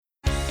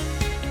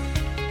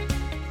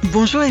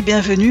Bonjour et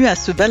bienvenue à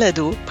ce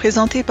balado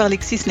présenté par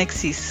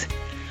LexisNexis.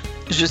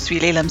 Je suis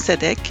Leila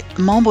Msadek,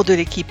 membre de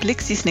l'équipe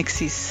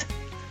LexisNexis.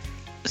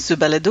 Ce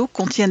balado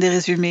contient des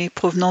résumés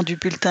provenant du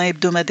bulletin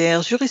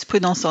hebdomadaire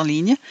Jurisprudence en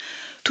ligne,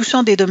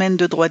 touchant des domaines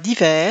de droit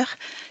divers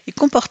et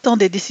comportant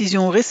des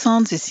décisions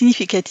récentes et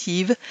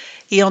significatives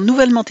ayant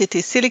nouvellement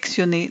été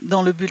sélectionnées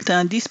dans le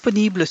bulletin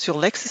disponible sur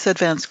Lexis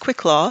Advanced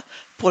Quick Law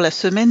pour la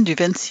semaine du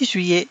 26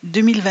 juillet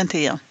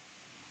 2021.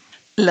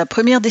 La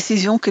première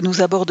décision que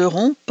nous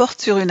aborderons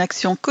porte sur une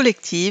action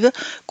collective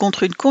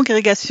contre une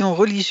congrégation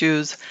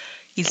religieuse.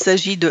 Il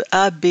s'agit de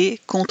AB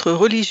contre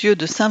religieux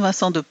de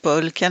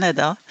Saint-Vincent-de-Paul,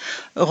 Canada,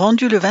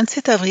 rendu le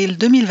 27 avril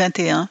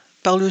 2021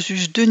 par le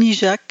juge Denis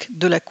Jacques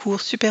de la Cour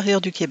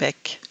supérieure du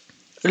Québec.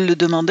 Le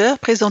demandeur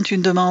présente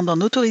une demande en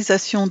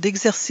autorisation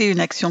d'exercer une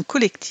action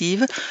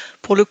collective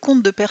pour le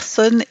compte de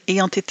personnes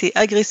ayant été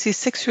agressées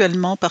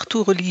sexuellement par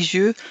tout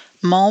religieux,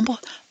 membre,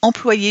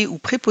 employé ou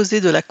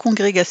préposé de la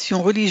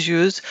congrégation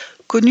religieuse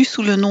connue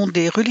sous le nom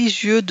des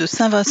religieux de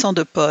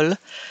Saint-Vincent-de-Paul,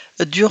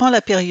 durant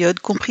la période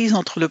comprise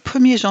entre le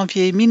 1er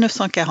janvier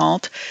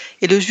 1940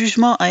 et le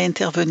jugement à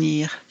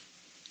intervenir.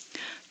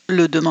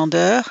 Le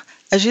demandeur,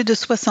 âgé de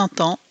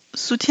 60 ans,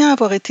 soutient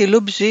avoir été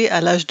l'objet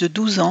à l'âge de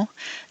 12 ans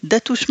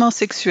d'attouchements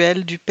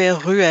sexuels du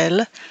père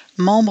Ruel,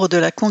 membre de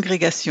la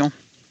congrégation.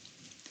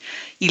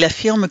 Il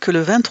affirme que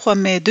le 23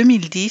 mai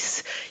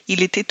 2010,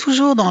 il était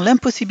toujours dans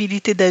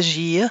l'impossibilité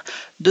d'agir,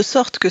 de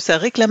sorte que sa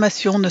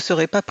réclamation ne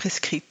serait pas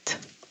prescrite.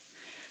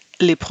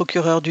 Les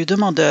procureurs du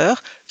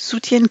demandeur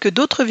soutiennent que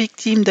d'autres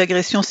victimes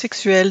d'agressions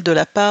sexuelles de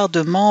la part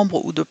de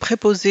membres ou de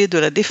préposés de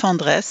la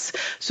défendresse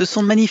se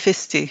sont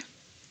manifestées.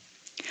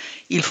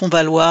 Ils font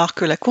valoir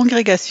que la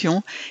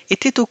congrégation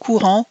était au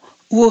courant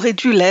ou aurait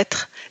dû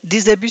l'être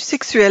des abus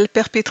sexuels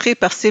perpétrés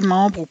par ses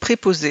membres ou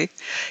préposés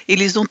et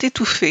les ont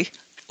étouffés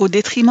au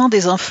détriment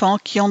des enfants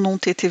qui en ont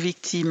été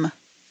victimes.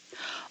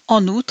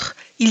 En outre,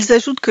 ils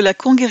ajoutent que la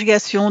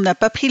congrégation n'a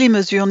pas pris les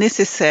mesures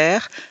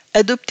nécessaires,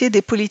 adopté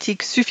des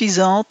politiques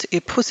suffisantes et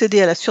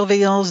procédé à la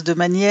surveillance de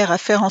manière à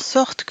faire en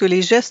sorte que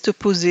les gestes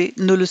posés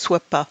ne le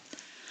soient pas.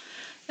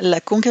 La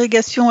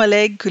congrégation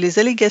allègue que les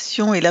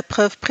allégations et la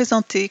preuve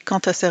présentée quant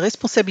à sa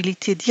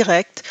responsabilité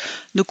directe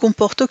ne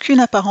comportent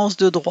aucune apparence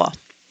de droit.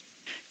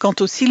 Quant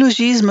au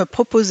syllogisme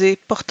proposé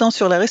portant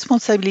sur la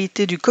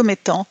responsabilité du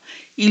commettant,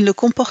 il ne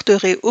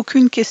comporterait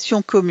aucune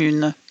question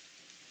commune.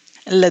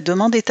 La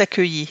demande est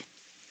accueillie.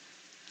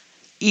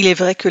 Il est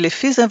vrai que les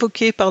faits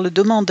invoqués par le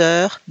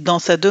demandeur dans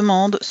sa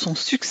demande sont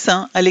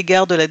succincts à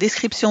l'égard de la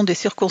description des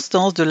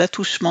circonstances de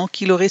l'attouchement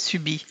qu'il aurait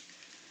subi.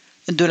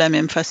 De la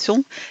même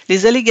façon,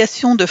 les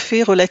allégations de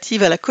faits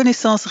relatives à la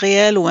connaissance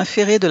réelle ou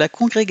inférée de la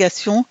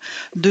congrégation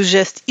de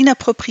gestes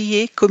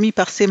inappropriés commis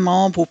par ses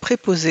membres ou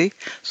préposés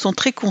sont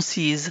très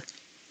concises.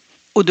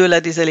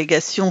 Au-delà des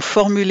allégations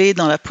formulées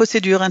dans la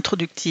procédure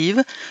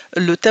introductive,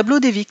 le tableau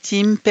des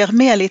victimes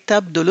permet à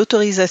l'étape de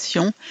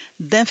l'autorisation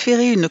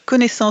d'inférer une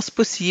connaissance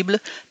possible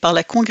par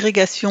la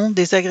congrégation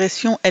des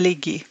agressions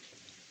alléguées.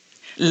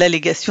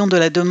 L'allégation de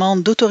la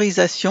demande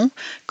d'autorisation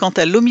quant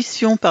à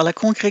l'omission par la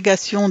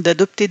congrégation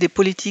d'adopter des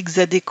politiques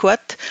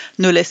adéquates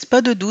ne laisse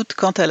pas de doute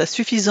quant à la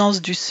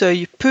suffisance du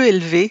seuil peu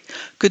élevé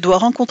que doit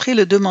rencontrer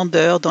le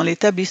demandeur dans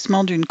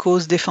l'établissement d'une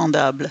cause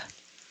défendable.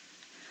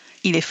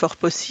 Il est fort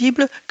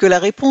possible que la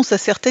réponse à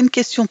certaines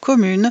questions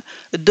communes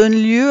donne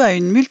lieu à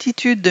une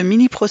multitude de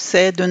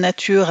mini-procès de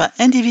nature à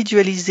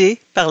individualiser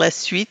par la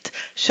suite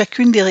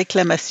chacune des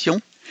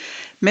réclamations,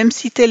 même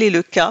si tel est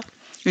le cas.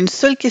 Une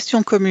seule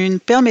question commune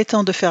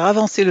permettant de faire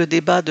avancer le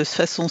débat de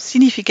façon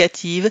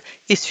significative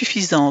est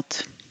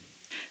suffisante.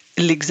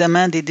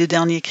 L'examen des deux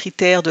derniers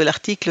critères de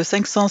l'article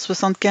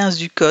 575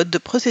 du Code de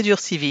procédure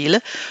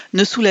civile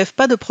ne soulève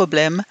pas de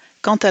problème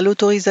quant à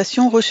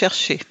l'autorisation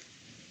recherchée.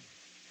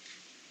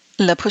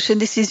 La prochaine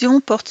décision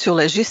porte sur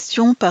la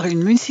gestion par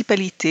une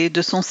municipalité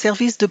de son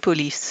service de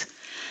police.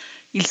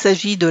 Il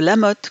s'agit de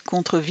Lamotte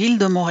contre Ville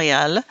de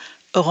Montréal,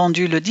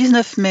 rendu le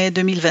 19 mai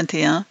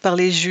 2021 par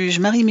les juges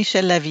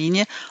Marie-Michel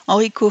Lavigne,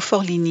 Enrico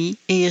Forlini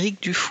et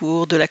Éric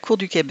Dufour de la Cour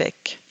du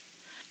Québec.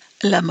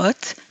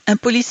 Lamotte, un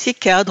policier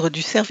cadre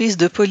du service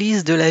de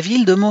police de la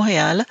Ville de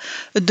Montréal,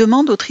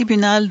 demande au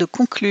tribunal de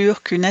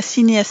conclure qu'une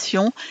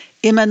assignation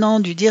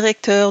émanant du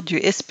directeur du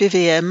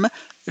SPVM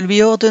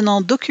lui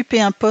ordonnant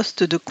d'occuper un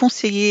poste de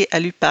conseiller à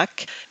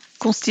l'UPAC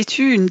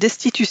constitue une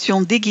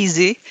destitution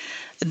déguisée,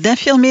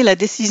 d'infirmer la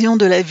décision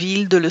de la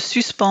ville de le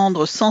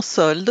suspendre sans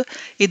solde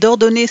et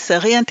d'ordonner sa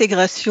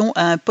réintégration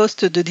à un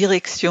poste de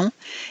direction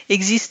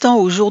existant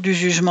au jour du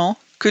jugement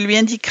que lui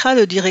indiquera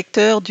le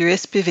directeur du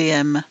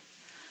SPVM.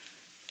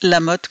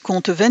 Lamotte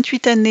compte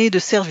 28 années de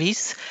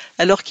service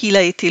alors qu'il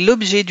a été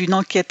l'objet d'une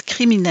enquête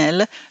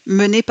criminelle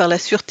menée par la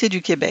Sûreté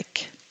du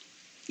Québec.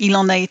 Il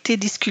en a été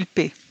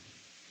disculpé.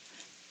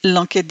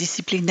 L'enquête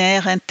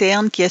disciplinaire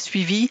interne qui a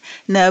suivi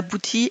n'a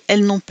abouti,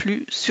 elle non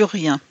plus, sur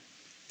rien.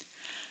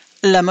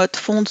 Lamotte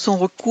fonde son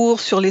recours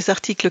sur les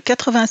articles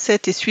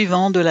 87 et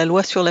suivants de la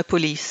loi sur la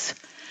police.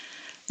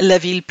 La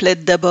Ville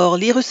plaide d'abord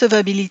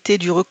l'irrecevabilité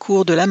du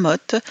recours de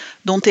Lamotte,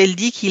 dont elle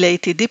dit qu'il a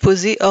été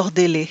déposé hors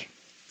délai.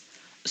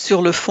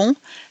 Sur le fond,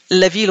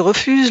 la ville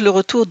refuse le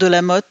retour de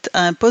Lamotte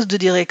à un poste de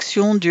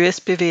direction du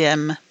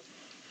SPVM.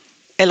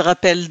 Elle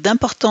rappelle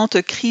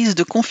d'importantes crises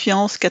de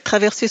confiance qu'a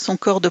traversé son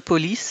corps de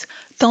police,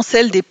 tant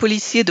celle des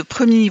policiers de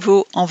premier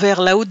niveau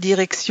envers la haute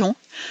direction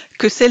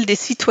que celle des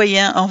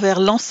citoyens envers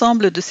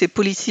l'ensemble de ces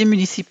policiers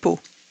municipaux.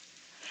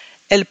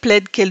 Elle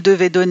plaide qu'elle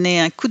devait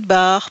donner un coup de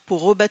barre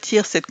pour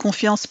rebâtir cette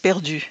confiance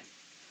perdue.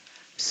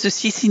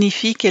 Ceci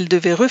signifie qu'elle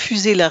devait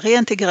refuser la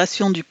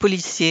réintégration du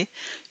policier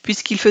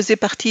puisqu'il faisait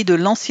partie de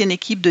l'ancienne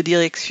équipe de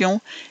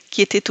direction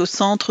qui était au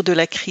centre de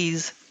la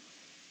crise.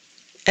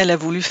 Elle a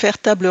voulu faire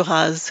table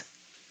rase.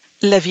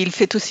 La ville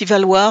fait aussi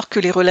valoir que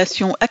les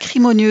relations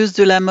acrimonieuses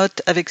de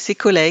Lamotte avec ses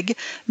collègues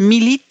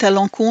militent à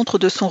l'encontre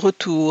de son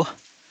retour.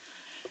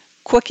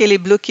 Quoiqu'elle ait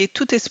bloqué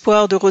tout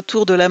espoir de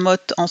retour de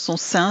Lamotte en son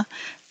sein,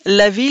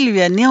 la ville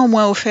lui a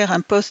néanmoins offert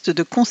un poste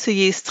de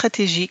conseiller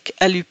stratégique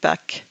à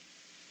l'UPAC.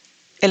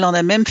 Elle en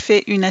a même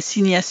fait une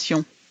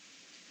assignation.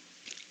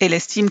 Elle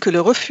estime que le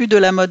refus de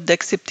Lamotte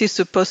d'accepter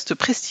ce poste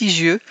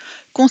prestigieux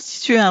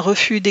constitue un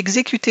refus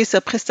d'exécuter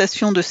sa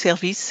prestation de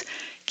service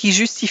qui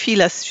justifie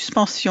la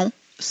suspension,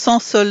 sans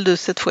solde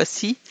cette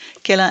fois-ci,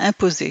 qu'elle a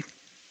imposée.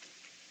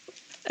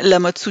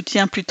 Lamotte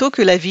soutient plutôt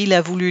que la ville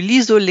a voulu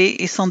l'isoler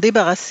et s'en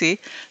débarrasser,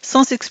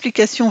 sans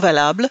explication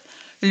valable,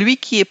 lui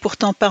qui est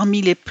pourtant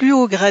parmi les plus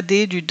hauts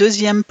gradés du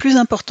deuxième plus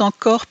important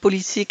corps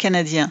policier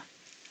canadien.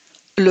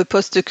 Le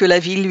poste que la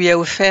ville lui a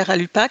offert à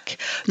l'UPAC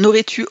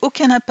n'aurait eu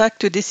aucun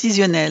impact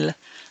décisionnel,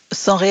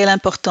 sans réelle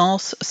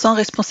importance, sans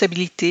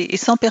responsabilité et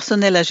sans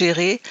personnel à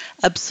gérer,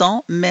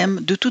 absent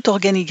même de tout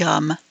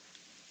organigramme.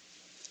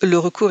 Le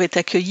recours est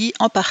accueilli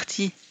en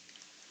partie.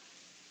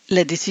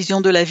 La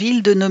décision de la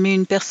ville de nommer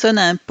une personne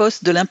à un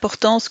poste de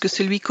l'importance que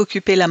celui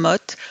qu'occupait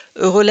Lamotte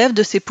relève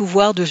de ses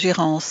pouvoirs de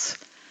gérance.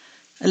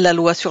 La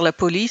loi sur la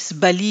police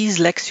balise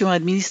l'action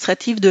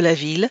administrative de la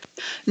ville,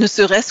 ne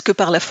serait-ce que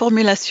par la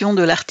formulation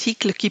de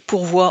l'article qui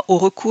pourvoit au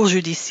recours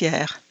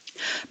judiciaire.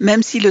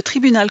 Même si le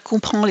tribunal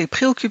comprend les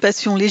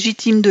préoccupations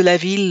légitimes de la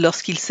ville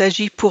lorsqu'il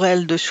s'agit pour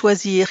elle de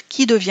choisir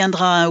qui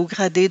deviendra un haut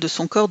gradé de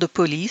son corps de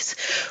police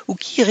ou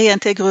qui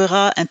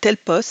réintégrera un tel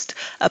poste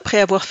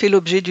après avoir fait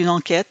l'objet d'une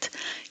enquête,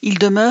 il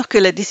demeure que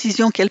la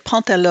décision qu'elle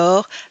prend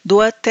alors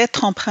doit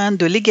être empreinte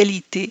de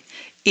légalité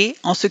et,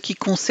 en ce qui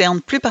concerne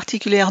plus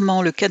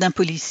particulièrement le cas d'un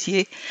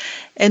policier,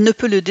 elle ne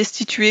peut le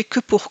destituer que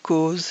pour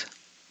cause.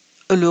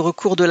 Le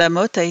recours de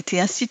Lamotte a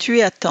été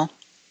institué à temps.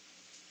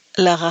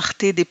 La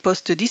rareté des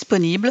postes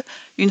disponibles,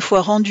 une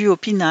fois rendus au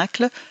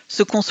pinacle,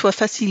 se conçoit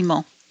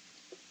facilement.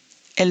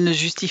 Elle ne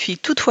justifie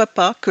toutefois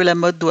pas que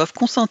Lamotte doive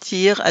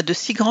consentir à de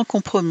si grands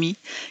compromis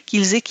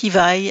qu'ils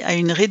équivaillent à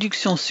une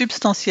réduction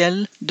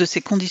substantielle de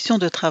ses conditions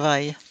de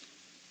travail.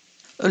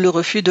 Le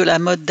refus de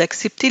Lamotte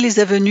d'accepter les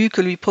avenues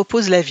que lui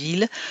propose la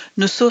ville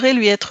ne saurait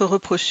lui être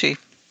reproché.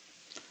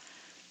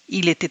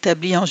 Il est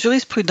établi en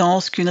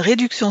jurisprudence qu'une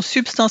réduction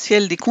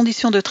substantielle des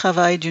conditions de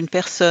travail d'une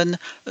personne,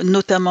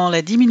 notamment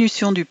la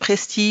diminution du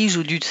prestige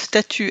ou du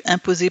statut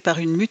imposé par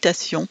une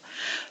mutation,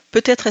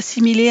 peut être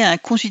assimilée à un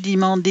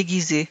congédiement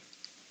déguisé.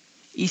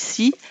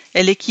 Ici,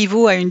 elle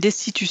équivaut à une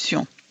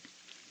destitution.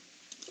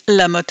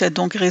 Lamotte a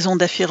donc raison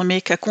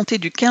d'affirmer qu'à compter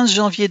du 15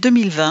 janvier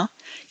 2020,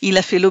 il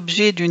a fait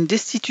l'objet d'une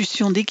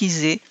destitution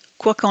déguisée,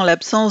 quoiqu'en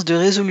l'absence de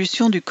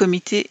résolution du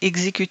comité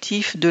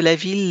exécutif de la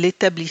ville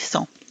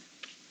l'établissant.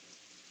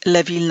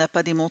 La ville n'a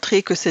pas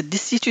démontré que cette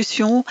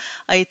destitution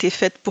a été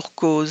faite pour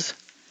cause.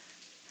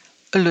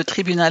 Le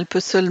tribunal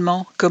peut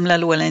seulement, comme la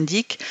loi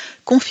l'indique,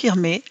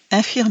 confirmer,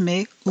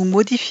 infirmer ou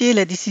modifier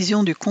la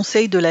décision du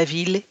conseil de la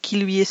ville qui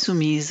lui est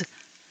soumise.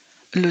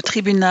 Le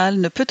tribunal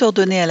ne peut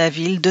ordonner à la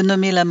ville de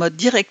nommer Lamotte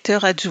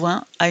directeur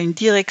adjoint à une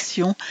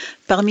direction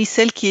parmi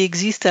celles qui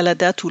existent à la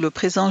date où le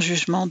présent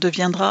jugement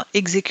deviendra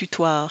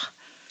exécutoire.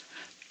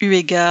 Eu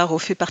égard aux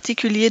faits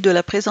particuliers de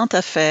la présente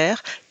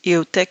affaire et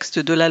au texte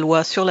de la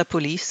loi sur la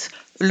police,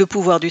 le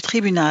pouvoir du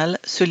tribunal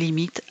se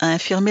limite à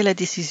infirmer la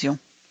décision.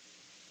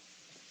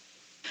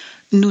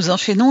 Nous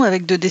enchaînons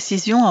avec deux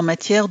décisions en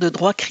matière de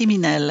droit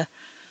criminel.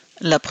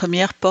 La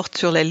première porte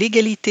sur la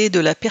légalité de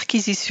la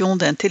perquisition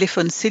d'un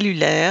téléphone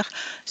cellulaire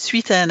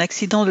suite à un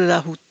accident de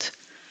la route.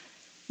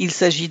 Il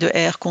s'agit de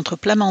R contre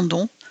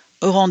Plamondon,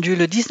 rendu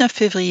le 19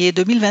 février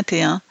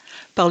 2021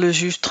 par le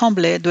juge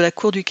Tremblay de la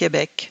Cour du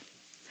Québec.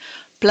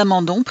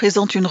 Plamondon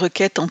présente une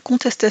requête en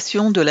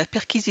contestation de la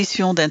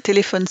perquisition d'un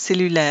téléphone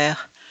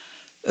cellulaire.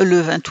 Le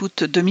 20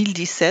 août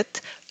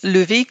 2017,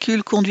 le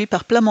véhicule conduit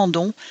par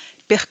Plamondon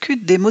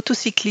percute des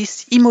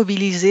motocyclistes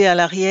immobilisés à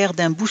l'arrière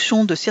d'un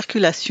bouchon de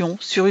circulation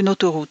sur une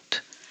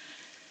autoroute.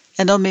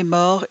 Un homme est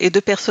mort et 2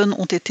 personnes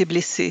ont été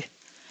blessées.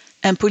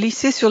 Un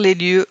policier sur les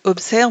lieux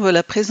observe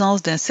la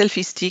présence d'un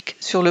selfie stick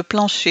sur le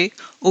plancher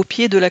au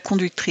pied de la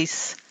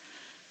conductrice.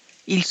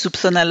 Il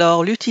soupçonne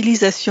alors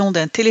l'utilisation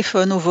d'un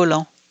téléphone au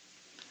volant.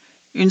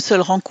 Une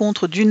seule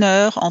rencontre d'1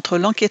 heure entre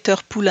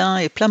l'enquêteur Poulain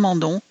et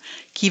Plamondon,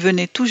 qui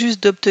venait tout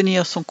juste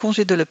d'obtenir son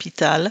congé de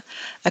l'hôpital,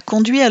 a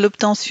conduit à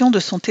l'obtention de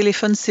son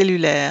téléphone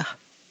cellulaire.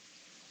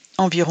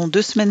 Environ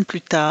 2 semaines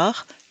plus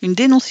tard, une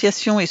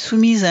dénonciation est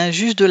soumise à un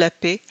juge de la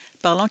paix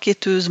par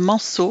l'enquêteuse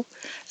Manceau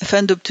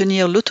afin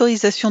d'obtenir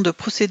l'autorisation de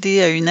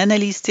procéder à une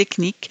analyse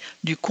technique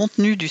du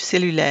contenu du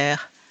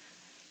cellulaire.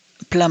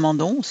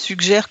 Plamondon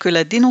suggère que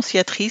la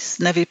dénonciatrice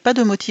n'avait pas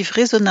de motif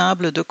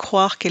raisonnable de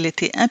croire qu'elle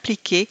était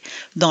impliquée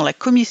dans la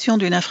commission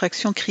d'une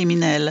infraction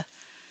criminelle.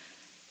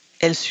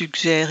 Elle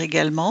suggère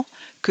également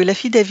que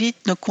l'affidavit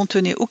ne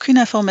contenait aucune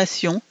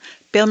information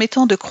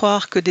permettant de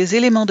croire que des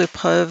éléments de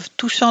preuve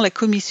touchant la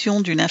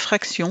commission d'une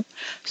infraction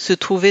se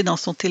trouvaient dans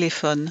son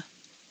téléphone.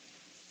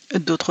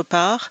 D'autre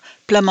part,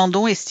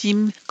 Plamondon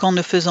estime qu'en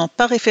ne faisant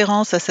pas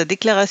référence à sa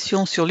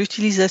déclaration sur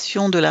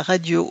l'utilisation de la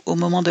radio au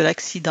moment de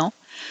l'accident,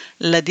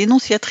 la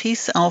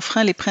dénonciatrice a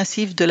enfreint les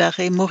principes de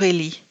l'arrêt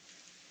Morelli.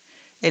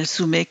 Elle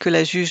soumet que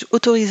la juge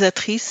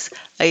autorisatrice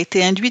a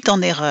été induite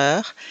en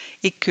erreur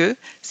et que,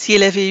 si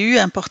elle avait eu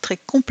un portrait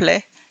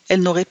complet,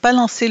 elle n'aurait pas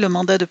lancé le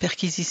mandat de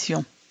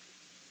perquisition.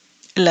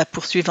 La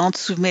poursuivante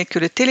soumet que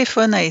le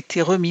téléphone a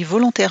été remis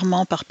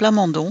volontairement par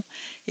Plamondon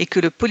et que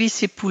le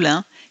policier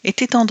Poulain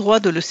était en droit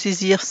de le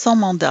saisir sans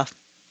mandat.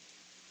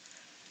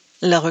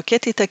 La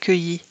requête est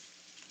accueillie.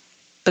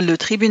 Le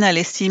tribunal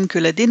estime que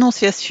la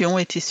dénonciation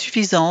était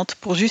suffisante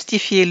pour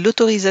justifier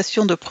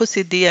l'autorisation de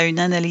procéder à une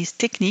analyse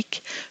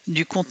technique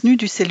du contenu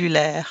du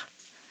cellulaire.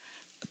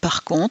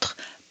 Par contre,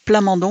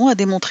 Plamondon a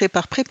démontré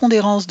par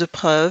prépondérance de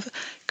preuves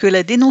que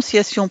la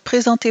dénonciation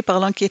présentée par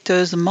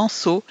l'enquêteuse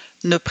Manceau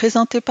ne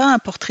présentait pas un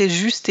portrait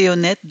juste et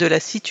honnête de la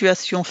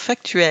situation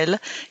factuelle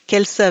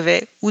qu'elle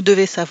savait ou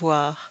devait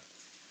savoir.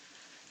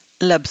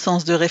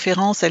 L'absence de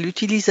référence à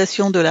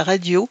l'utilisation de la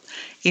radio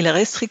et la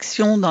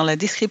restriction dans la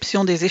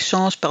description des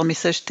échanges par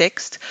message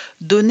texte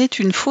donnaient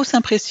une fausse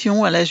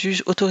impression à la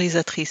juge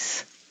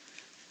autorisatrice.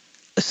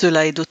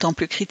 Cela est d'autant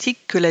plus critique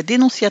que la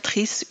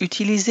dénonciatrice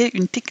utilisait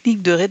une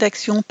technique de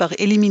rédaction par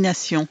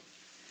élimination.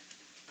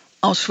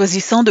 En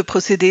choisissant de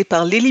procéder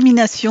par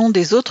l'élimination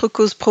des autres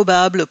causes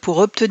probables pour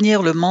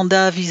obtenir le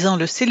mandat visant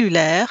le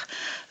cellulaire,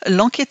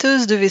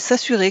 l'enquêteuse devait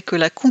s'assurer que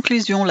la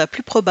conclusion la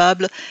plus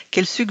probable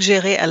qu'elle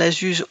suggérait à la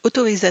juge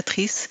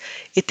autorisatrice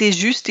était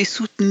juste et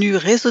soutenue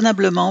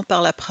raisonnablement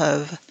par la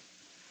preuve.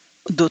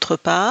 D'autre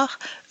part,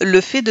 le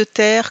fait de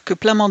taire que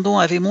Plamondon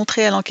avait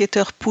montré à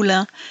l'enquêteur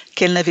Poulain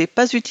qu'elle n'avait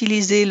pas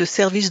utilisé le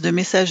service de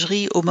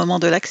messagerie au moment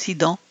de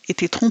l'accident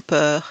était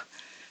trompeur.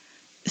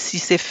 Si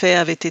ces faits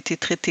avaient été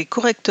traités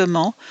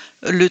correctement,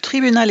 le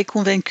tribunal est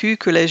convaincu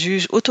que la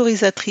juge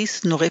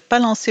autorisatrice n'aurait pas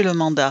lancé le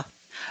mandat.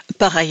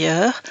 Par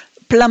ailleurs,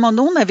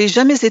 Plamondon n'avait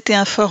jamais été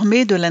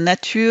informé de la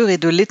nature et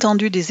de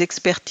l'étendue des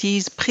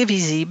expertises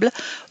prévisibles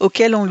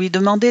auxquelles on lui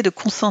demandait de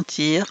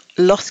consentir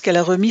lorsqu'elle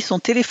a remis son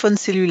téléphone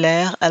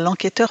cellulaire à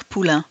l'enquêteur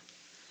Poulain.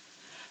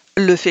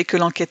 Le fait que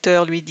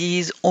l'enquêteur lui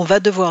dise « on va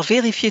devoir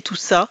vérifier tout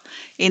ça »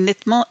 est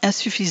nettement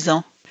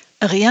insuffisant.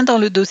 Rien dans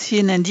le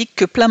dossier n'indique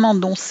que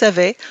Plamondon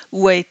savait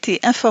ou a été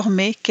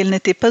informé qu'elle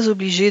n'était pas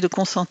obligée de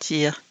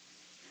consentir.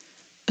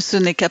 Ce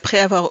n'est qu'après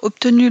avoir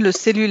obtenu le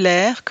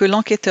cellulaire que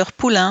l'enquêteur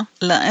Poulain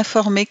l'a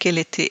informé qu'elle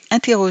était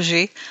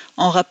interrogée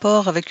en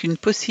rapport avec une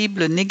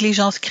possible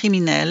négligence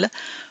criminelle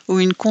ou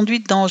une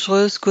conduite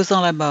dangereuse causant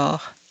la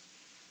mort.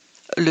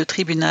 Le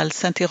tribunal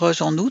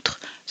s'interroge en outre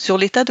sur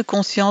l'état de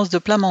conscience de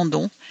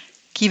Plamondon,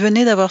 qui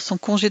venait d'avoir son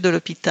congé de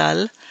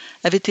l'hôpital,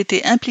 avait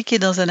été impliqué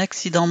dans un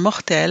accident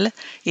mortel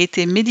et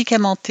était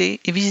médicamenté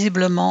et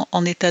visiblement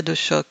en état de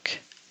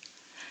choc.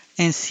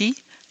 Ainsi,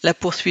 la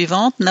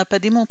poursuivante n'a pas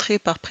démontré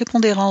par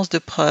prépondérance de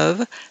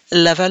preuve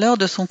la valeur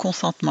de son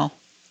consentement.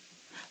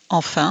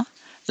 Enfin,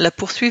 la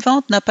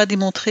poursuivante n'a pas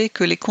démontré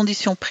que les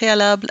conditions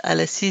préalables à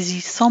la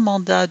saisie sans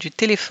mandat du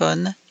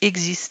téléphone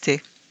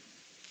existaient.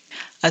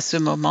 À ce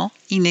moment,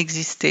 il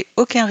n'existait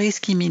aucun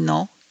risque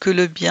imminent que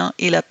le bien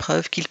et la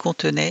preuve qu'il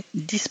contenait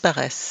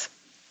disparaissent.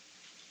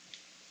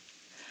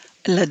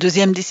 La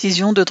deuxième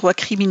décision de droit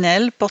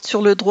criminel porte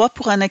sur le droit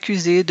pour un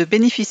accusé de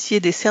bénéficier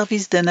des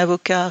services d'un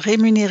avocat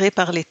rémunéré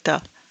par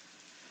l'État.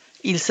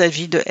 Il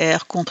s'agit de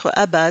R contre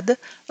Abad,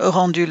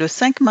 rendu le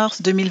 5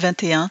 mars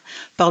 2021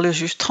 par le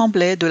juge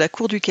Tremblay de la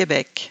Cour du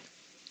Québec.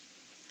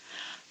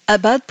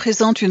 Abad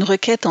présente une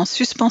requête en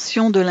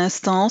suspension de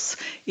l'instance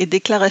et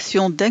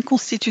déclaration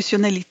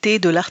d'inconstitutionnalité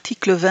de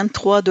l'article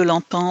 23 de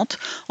l'entente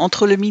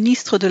entre le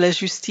ministre de la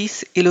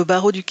Justice et le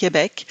Barreau du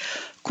Québec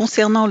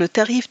concernant le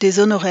tarif des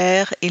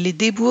honoraires et les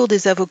débours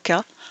des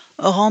avocats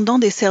rendant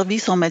des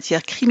services en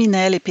matière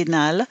criminelle et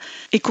pénale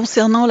et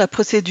concernant la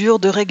procédure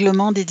de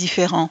règlement des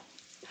différends.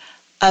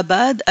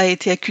 Abad a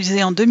été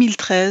accusé en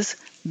 2013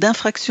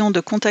 d'infraction de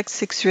contact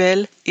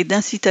sexuel et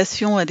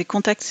d'incitation à des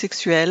contacts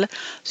sexuels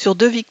sur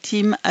 2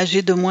 victimes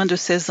âgées de moins de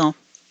 16 ans.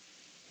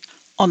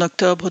 En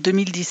octobre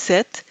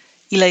 2017,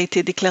 il a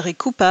été déclaré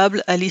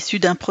coupable à l'issue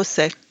d'un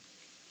procès.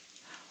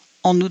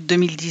 En août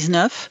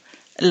 2019,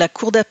 la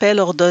Cour d'appel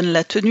ordonne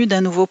la tenue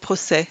d'un nouveau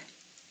procès.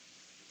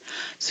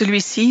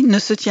 Celui-ci ne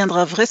se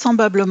tiendra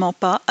vraisemblablement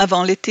pas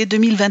avant l'été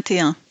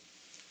 2021.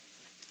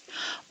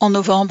 En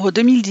novembre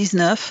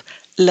 2019,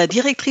 La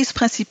directrice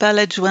principale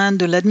adjointe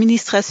de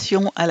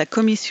l'administration à la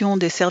commission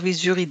des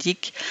services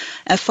juridiques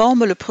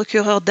informe le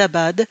procureur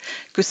d'Abad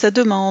que sa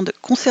demande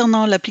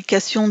concernant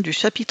l'application du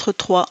chapitre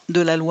 3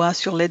 de la loi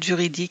sur l'aide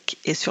juridique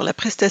et sur la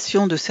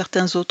prestation de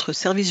certains autres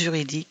services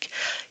juridiques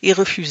est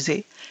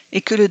refusée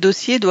et que le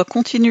dossier doit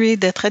continuer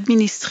d'être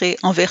administré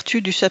en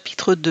vertu du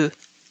chapitre 2.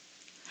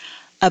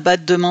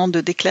 Abad demande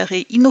de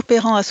déclarer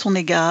inopérant à son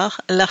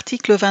égard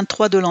l'article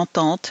 23 de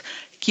l'entente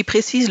qui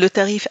précise le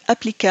tarif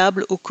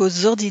applicable aux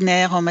causes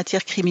ordinaires en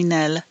matière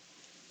criminelle.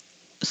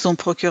 Son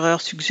procureur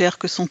suggère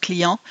que son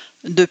client,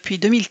 depuis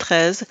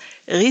 2013,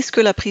 risque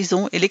la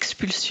prison et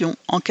l'expulsion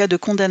en cas de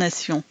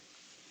condamnation.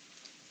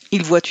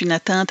 Il voit une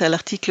atteinte à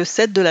l'article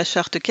 7 de la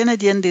Charte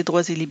canadienne des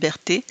droits et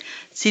libertés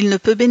s'il ne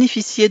peut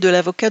bénéficier de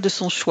l'avocat de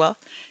son choix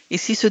et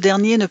si ce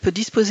dernier ne peut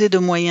disposer de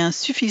moyens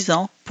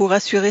suffisants pour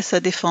assurer sa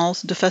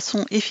défense de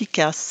façon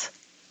efficace.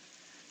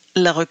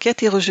 La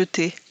requête est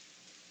rejetée.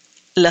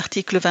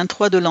 L'article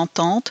 23 de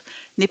l'entente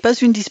n'est pas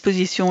une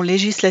disposition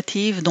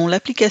législative dont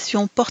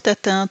l'application porte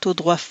atteinte aux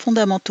droits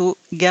fondamentaux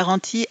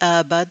garantis à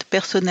Abad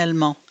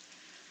personnellement.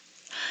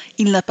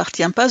 Il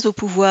n'appartient pas au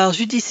pouvoir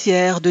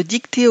judiciaire de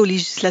dicter aux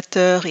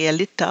législateurs et à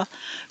l'État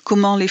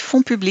comment les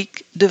fonds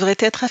publics devraient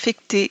être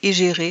affectés et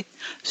gérés,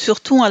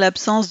 surtout en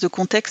l'absence de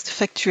contexte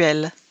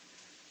factuel.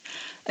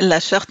 La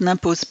Charte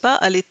n'impose pas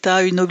à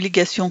l'État une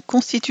obligation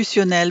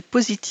constitutionnelle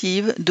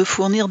positive de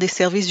fournir des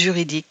services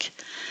juridiques.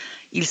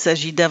 Il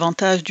s'agit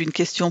davantage d'une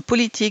question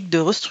politique de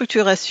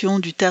restructuration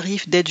du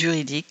tarif d'aide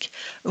juridique,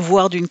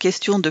 voire d'une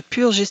question de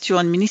pure gestion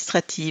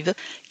administrative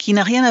qui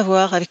n'a rien à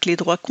voir avec les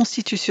droits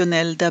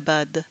constitutionnels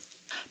d'Abad.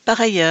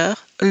 Par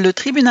ailleurs, le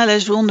tribunal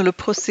ajourne le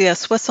procès à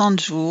 60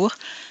 jours,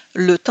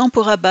 le temps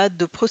pour Abad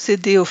de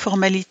procéder aux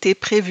formalités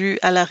prévues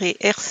à l'arrêt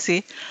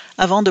RC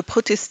avant de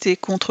protester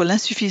contre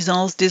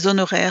l'insuffisance des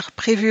honoraires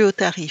prévus au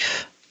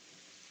tarif.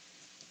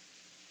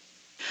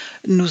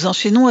 Nous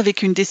enchaînons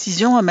avec une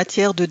décision en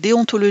matière de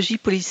déontologie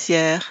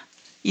policière.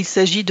 Il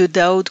s'agit de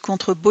Daoud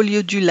contre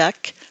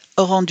Beaulieu-du-Lac,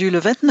 rendu le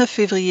 29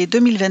 février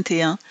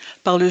 2021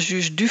 par le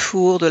juge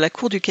Dufour de la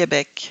Cour du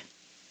Québec.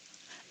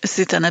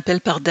 C'est un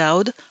appel par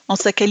Daoud, en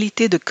sa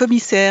qualité de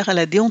commissaire à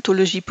la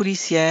déontologie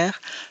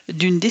policière,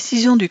 d'une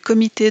décision du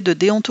comité de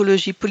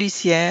déontologie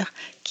policière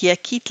qui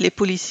acquitte les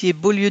policiers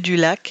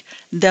Beaulieu-du-Lac,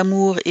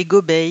 Damour et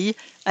Gobeil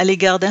à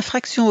l'égard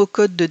d'infractions au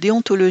Code de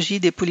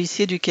déontologie des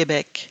policiers du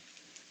Québec.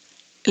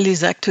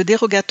 Les actes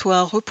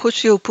dérogatoires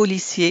reprochés aux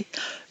policiers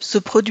se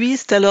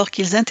produisent alors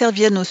qu'ils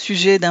interviennent au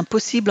sujet d'un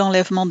possible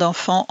enlèvement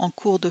d'enfants en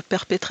cours de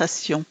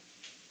perpétration.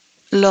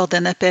 Lors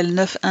d'un appel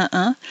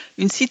 911,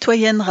 une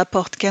citoyenne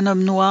rapporte qu'un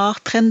homme noir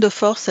traîne de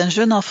force un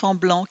jeune enfant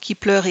blanc qui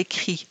pleure et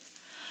crie.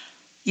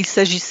 Il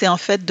s'agissait en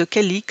fait de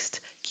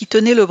Calixte qui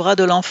tenait le bras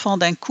de l'enfant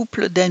d'un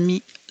couple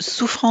d'amis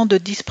souffrant de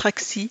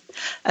dyspraxie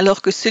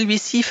alors que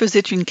celui-ci faisait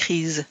une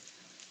crise.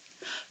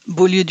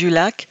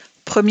 Beaulieu-du-Lac,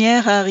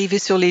 première à arriver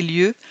sur les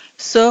lieux,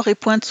 sort et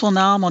pointe son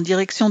arme en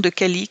direction de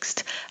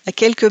Calixte, à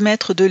quelques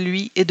mètres de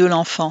lui et de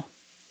l'enfant.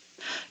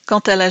 Quant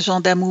à l'agent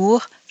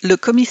Damour, le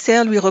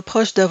commissaire lui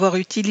reproche d'avoir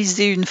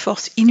utilisé une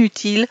force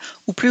inutile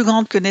ou plus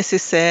grande que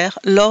nécessaire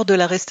lors de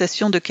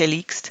l'arrestation de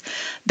Calixte,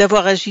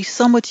 d'avoir agi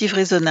sans motif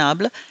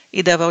raisonnable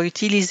et d'avoir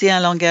utilisé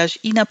un langage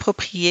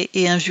inapproprié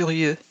et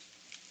injurieux.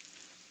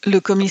 Le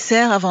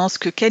commissaire avance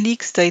que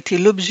Calixte a été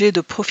l'objet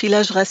de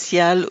profilage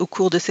racial au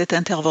cours de cette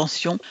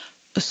intervention,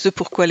 ce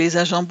pourquoi les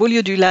agents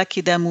Beaulieu-du-Lac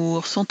et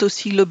Damour sont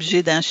aussi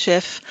l'objet d'un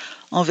chef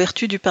en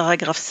vertu du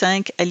paragraphe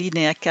 5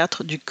 alinéa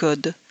 4 du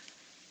Code.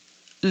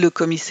 Le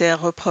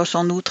commissaire reproche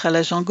en outre à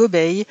l'agent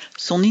Gobeil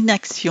son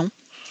inaction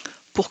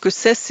pour que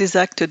cessent ces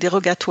actes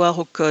dérogatoires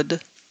au Code.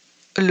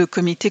 Le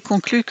comité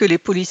conclut que les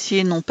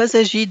policiers n'ont pas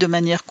agi de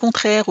manière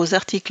contraire aux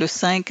articles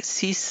 5,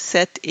 6,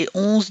 7 et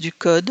 11 du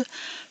Code,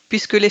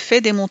 puisque les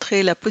faits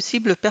démontraient la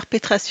possible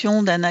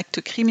perpétration d'un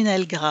acte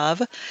criminel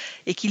grave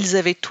et qu'ils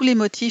avaient tous les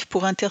motifs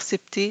pour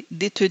intercepter,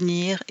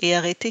 détenir et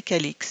arrêter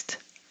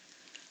Calixte.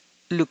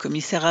 Le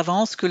commissaire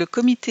avance que le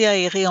comité a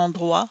erré en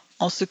droit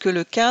en ce que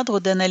le cadre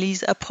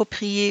d'analyse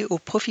approprié au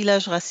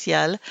profilage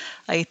racial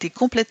a été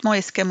complètement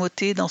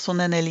escamoté dans son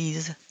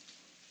analyse.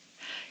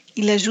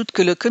 Il ajoute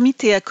que le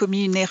comité a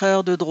commis une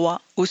erreur de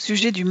droit au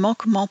sujet du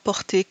manquement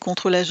porté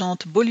contre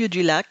l'agente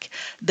Beaulieu-du-Lac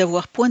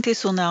d'avoir pointé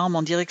son arme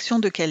en direction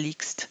de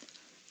Calixte.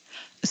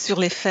 Sur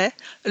les faits,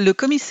 le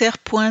commissaire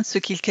pointe ce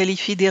qu'il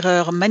qualifie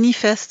d'erreurs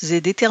manifestes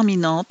et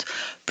déterminantes,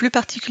 plus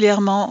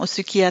particulièrement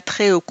ce qui a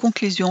trait aux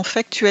conclusions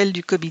factuelles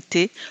du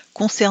comité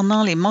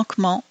concernant les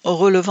manquements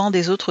relevant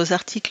des autres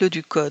articles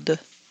du Code.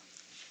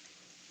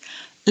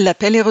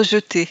 L'appel est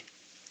rejeté.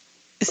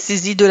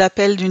 Saisie de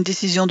l'appel d'une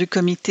décision du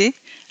comité,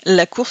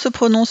 la Cour se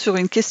prononce sur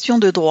une question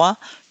de droit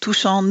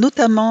touchant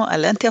notamment à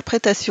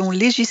l'interprétation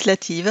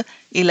législative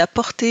et la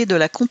portée de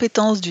la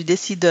compétence du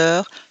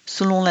décideur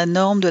selon la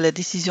norme de la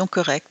décision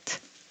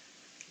correcte.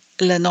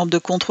 La norme de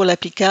contrôle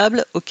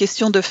applicable aux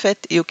questions de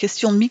fait et aux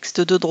questions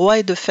mixtes de droit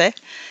et de fait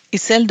est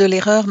celle de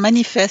l'erreur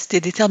manifeste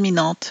et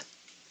déterminante.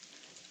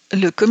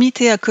 Le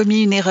comité a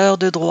commis une erreur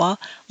de droit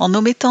en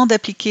omettant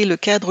d'appliquer le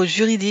cadre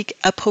juridique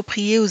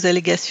approprié aux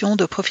allégations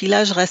de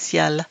profilage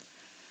racial.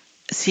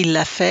 S'il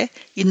l'a fait,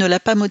 il ne l'a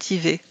pas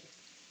motivé.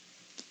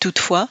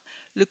 Toutefois,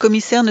 le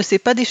commissaire ne s'est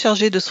pas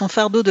déchargé de son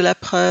fardeau de la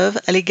preuve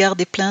à l'égard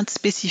des plaintes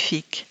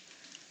spécifiques.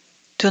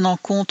 Tenant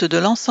compte de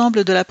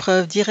l'ensemble de la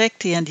preuve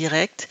directe et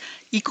indirecte,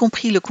 y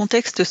compris le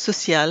contexte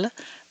social,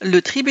 le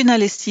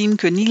tribunal estime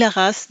que ni la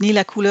race ni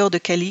la couleur de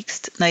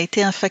Calixte n'a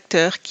été un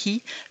facteur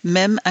qui,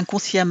 même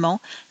inconsciemment,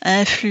 a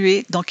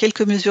influé, dans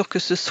quelque mesure que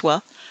ce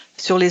soit,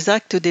 sur les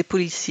actes des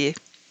policiers.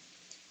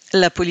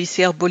 La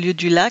policière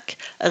Beaulieu-du-Lac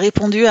a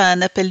répondu à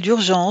un appel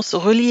d'urgence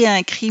relié à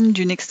un crime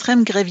d'une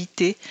extrême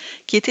gravité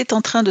qui était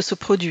en train de se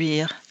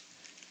produire.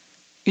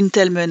 Une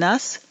telle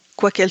menace,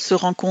 quoiqu'elle se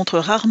rencontre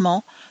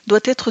rarement, doit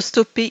être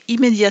stoppée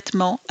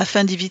immédiatement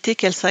afin d'éviter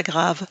qu'elle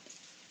s'aggrave.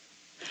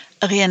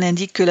 Rien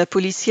n'indique que la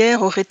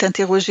policière aurait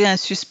interrogé un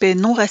suspect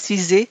non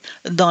racisé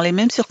dans les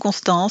mêmes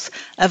circonstances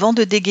avant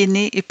de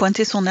dégainer et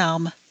pointer son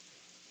arme.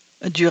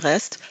 Du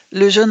reste,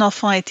 le jeune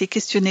enfant a été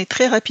questionné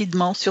très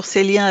rapidement sur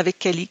ses liens avec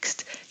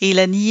Calixte et il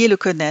a nié le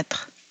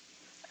connaître.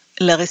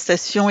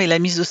 L'arrestation et la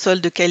mise au sol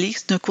de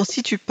Calixte ne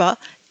constituent pas,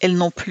 elles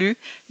non plus,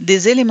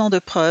 des éléments de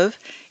preuve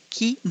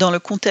qui, dans le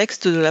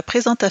contexte de la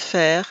présente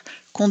affaire,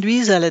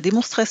 conduisent à la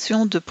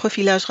démonstration de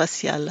profilage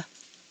racial.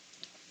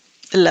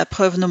 La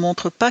preuve ne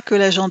montre pas que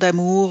l'agent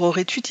d'amour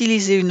aurait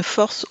utilisé une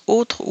force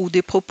autre ou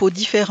des propos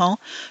différents,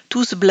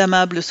 tous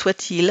blâmables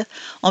soient-ils,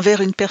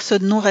 envers une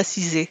personne non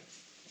racisée.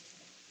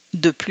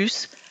 De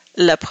plus,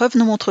 la preuve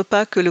ne montre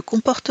pas que le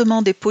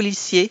comportement des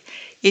policiers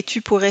ait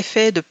eu pour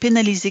effet de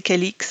pénaliser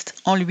Calixte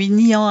en lui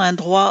niant un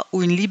droit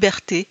ou une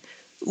liberté,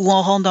 ou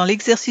en rendant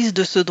l'exercice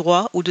de ce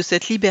droit ou de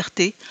cette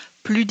liberté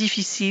plus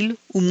difficile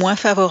ou moins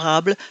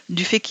favorable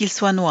du fait qu'il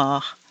soit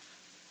noir.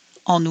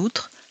 En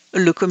outre,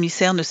 le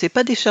commissaire ne s'est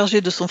pas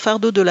déchargé de son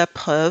fardeau de la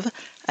preuve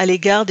à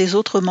l'égard des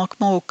autres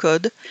manquements au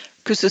code,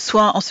 que ce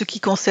soit en ce qui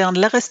concerne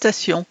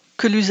l'arrestation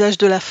que l'usage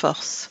de la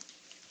force.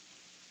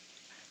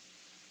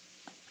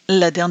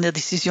 La dernière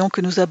décision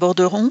que nous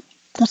aborderons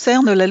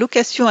concerne la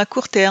location à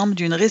court terme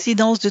d'une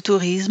résidence de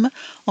tourisme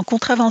en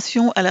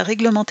contravention à la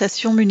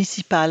réglementation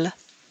municipale.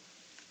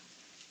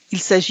 Il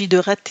s'agit de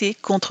Raté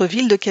contre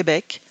Ville de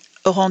Québec,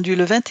 rendu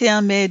le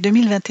 21 mai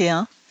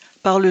 2021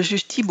 par le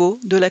juge Thibault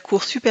de la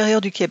Cour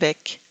supérieure du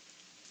Québec.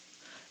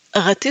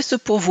 Raté se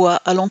pourvoit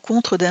à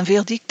l'encontre d'un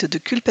verdict de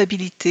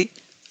culpabilité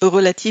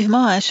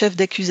relativement à un chef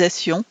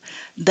d'accusation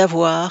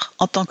d'avoir,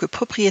 en tant que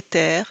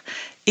propriétaire,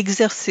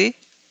 exercé,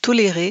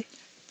 toléré,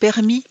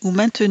 permis ou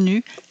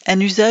maintenu un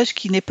usage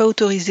qui n'est pas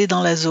autorisé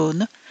dans la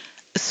zone,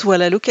 soit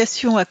la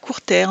location à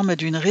court terme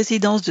d'une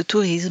résidence de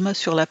tourisme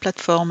sur la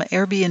plateforme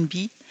Airbnb,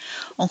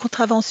 en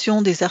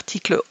contravention des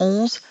articles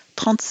 11,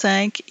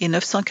 35 et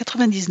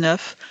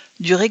 999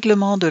 du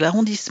règlement de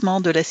l'arrondissement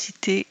de la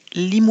cité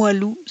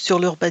Limoilou sur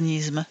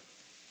l'urbanisme.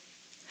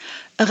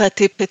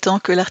 Raté prétend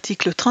que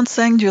l'article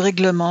 35 du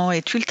règlement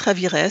est ultra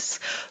vires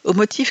au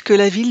motif que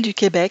la Ville du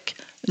Québec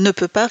ne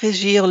peut pas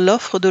régir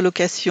l'offre de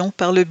location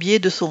par le biais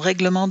de son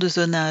règlement de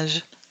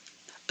zonage.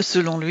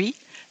 Selon lui,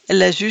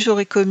 la juge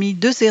aurait commis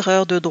 2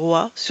 erreurs de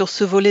droit sur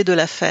ce volet de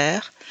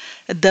l'affaire,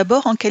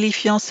 d'abord en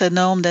qualifiant sa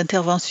norme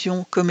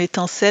d'intervention comme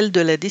étant celle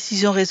de la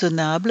décision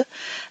raisonnable,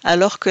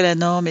 alors que la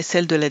norme est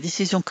celle de la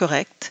décision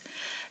correcte,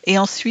 et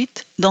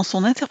ensuite dans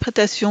son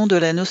interprétation de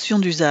la notion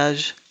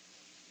d'usage.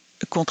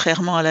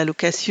 Contrairement à la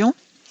location,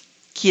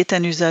 qui est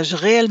un usage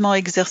réellement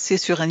exercé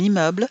sur un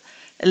immeuble,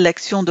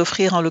 l'action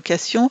d'offrir en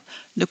location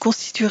ne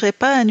constituerait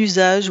pas un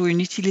usage ou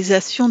une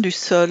utilisation du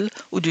sol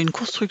ou d'une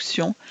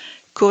construction,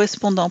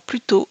 correspondant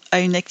plutôt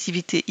à une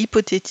activité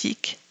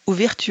hypothétique ou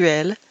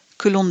virtuelle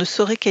que l'on ne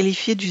saurait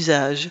qualifier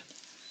d'usage.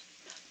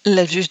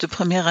 La juge de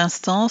première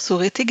instance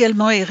aurait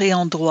également erré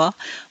en droit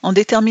en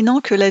déterminant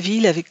que la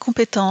Ville avait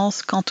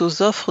compétence quant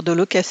aux offres de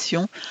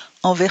location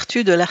en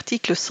vertu de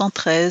l'article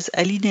 113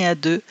 alinéa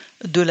 2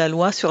 de la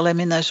loi sur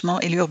l'aménagement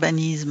et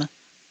l'urbanisme.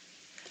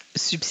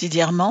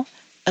 Subsidiairement,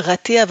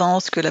 Raté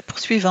avance que la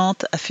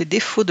poursuivante a fait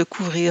défaut de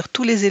couvrir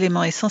tous les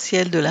éléments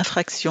essentiels de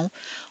l'infraction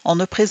en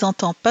ne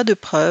présentant pas de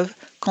preuves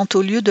quant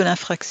au lieu de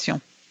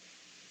l'infraction.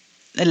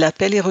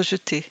 L'appel est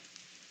rejeté.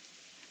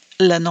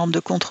 La norme de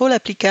contrôle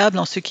applicable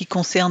en ce qui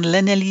concerne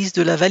l'analyse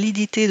de la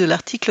validité de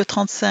l'article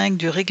 35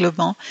 du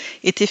règlement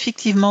est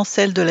effectivement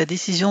celle de la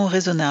décision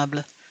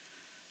raisonnable.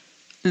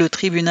 Le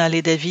tribunal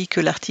est d'avis que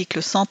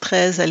l'article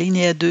 113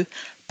 alinéa 2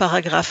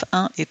 paragraphes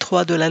 1 et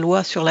 3 de la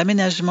loi sur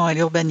l'aménagement et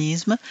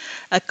l'urbanisme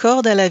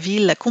accorde à la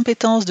Ville la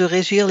compétence de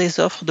régir les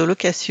offres de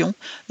location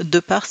de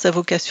par sa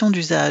vocation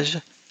d'usage.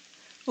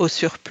 Au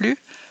surplus,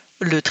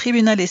 le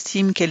tribunal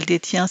estime qu'elle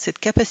détient cette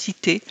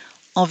capacité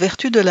en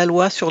vertu de la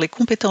loi sur les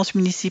compétences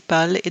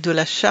municipales et de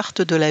la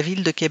charte de la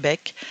Ville de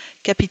Québec,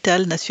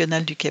 capitale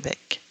nationale du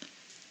Québec.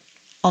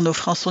 En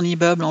offrant son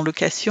immeuble en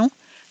location,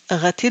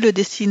 Raté le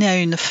destinait à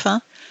une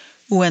fin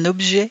ou un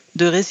objet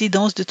de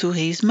résidence de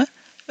tourisme,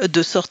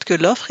 de sorte que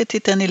l'offre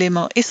était un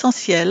élément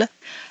essentiel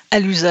à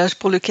l'usage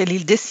pour lequel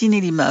il destinait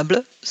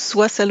l'immeuble,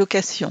 soit sa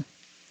location.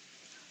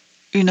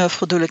 Une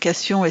offre de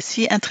location est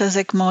si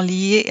intrinsèquement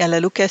liée à la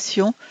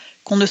location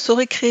qu'on ne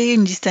saurait créer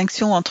une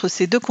distinction entre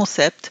ces deux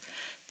concepts,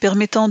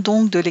 permettant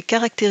donc de les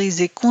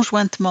caractériser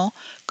conjointement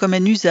comme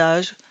un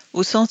usage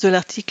au sens de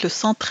l'article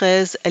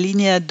 113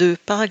 alinéa 2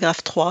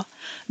 paragraphe 3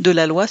 de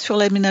la loi sur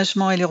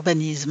l'aménagement et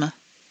l'urbanisme.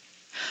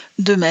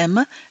 De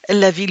même,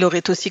 la ville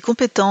aurait aussi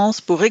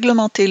compétence pour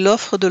réglementer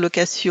l'offre de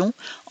location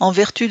en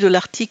vertu de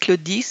l'article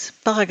 10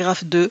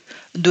 paragraphe 2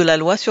 de la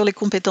loi sur les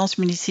compétences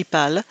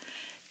municipales,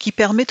 qui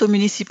permet aux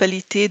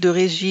municipalités de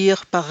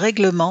régir par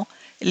règlement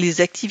les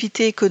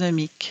activités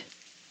économiques.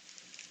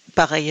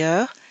 Par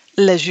ailleurs,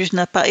 la juge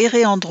n'a pas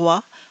erré en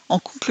droit en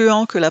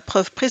concluant que la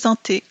preuve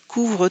présentée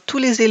couvre tous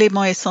les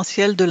éléments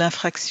essentiels de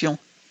l'infraction.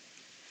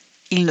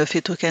 Il ne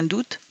fait aucun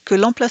doute que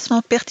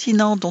l'emplacement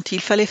pertinent dont il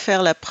fallait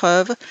faire la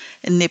preuve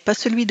n'est pas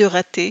celui de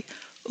Raté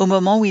au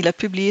moment où il a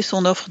publié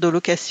son offre de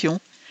location,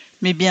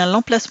 mais bien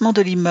l'emplacement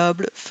de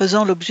l'immeuble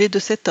faisant l'objet de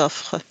cette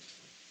offre.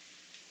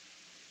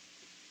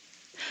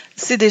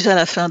 C'est déjà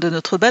la fin de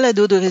notre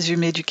balado de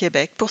résumé du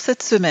Québec pour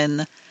cette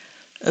semaine.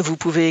 Vous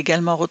pouvez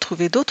également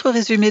retrouver d'autres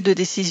résumés de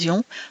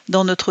décisions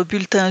dans notre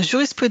bulletin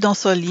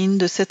jurisprudence en ligne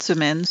de cette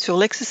semaine sur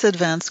Lexis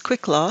Advance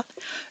Quick Law,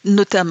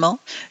 notamment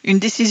une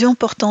décision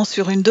portant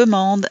sur une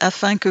demande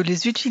afin que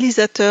les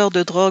utilisateurs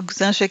de drogues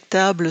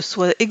injectables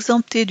soient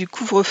exemptés du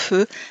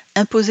couvre-feu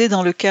imposé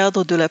dans le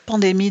cadre de la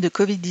pandémie de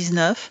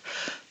COVID-19,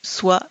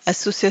 soit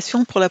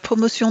Association pour la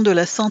promotion de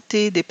la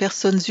santé des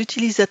personnes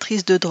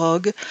utilisatrices de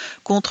drogue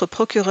contre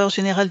Procureur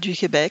général du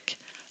Québec,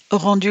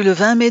 rendu le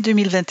 20 mai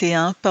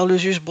 2021 par le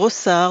juge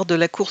Brossard de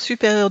la Cour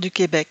supérieure du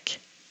Québec.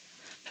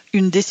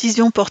 Une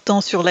décision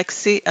portant sur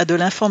l'accès à de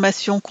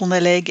l'information qu'on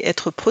allègue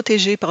être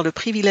protégée par le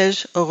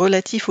privilège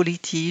relatif au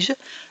litige,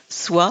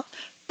 soit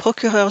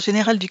Procureur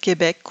général du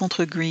Québec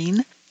contre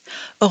Green,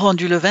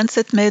 rendu le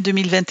 27 mai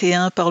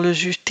 2021 par le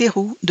juge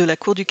Théroux de la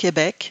Cour du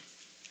Québec.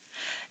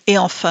 Et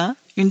enfin,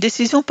 une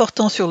décision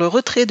portant sur le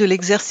retrait de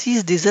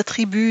l'exercice des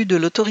attributs de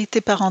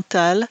l'autorité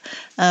parentale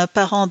à un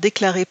parent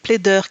déclaré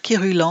plaideur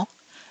quérulant,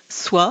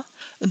 soit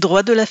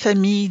droit de la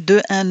famille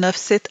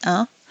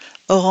 21971,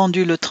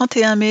 rendu le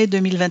 31 mai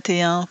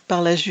 2021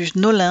 par la juge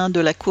Nolin de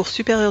la Cour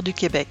supérieure du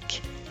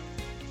Québec.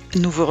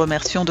 Nous vous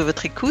remercions de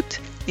votre écoute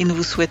et nous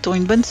vous souhaitons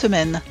une bonne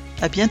semaine.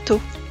 À bientôt.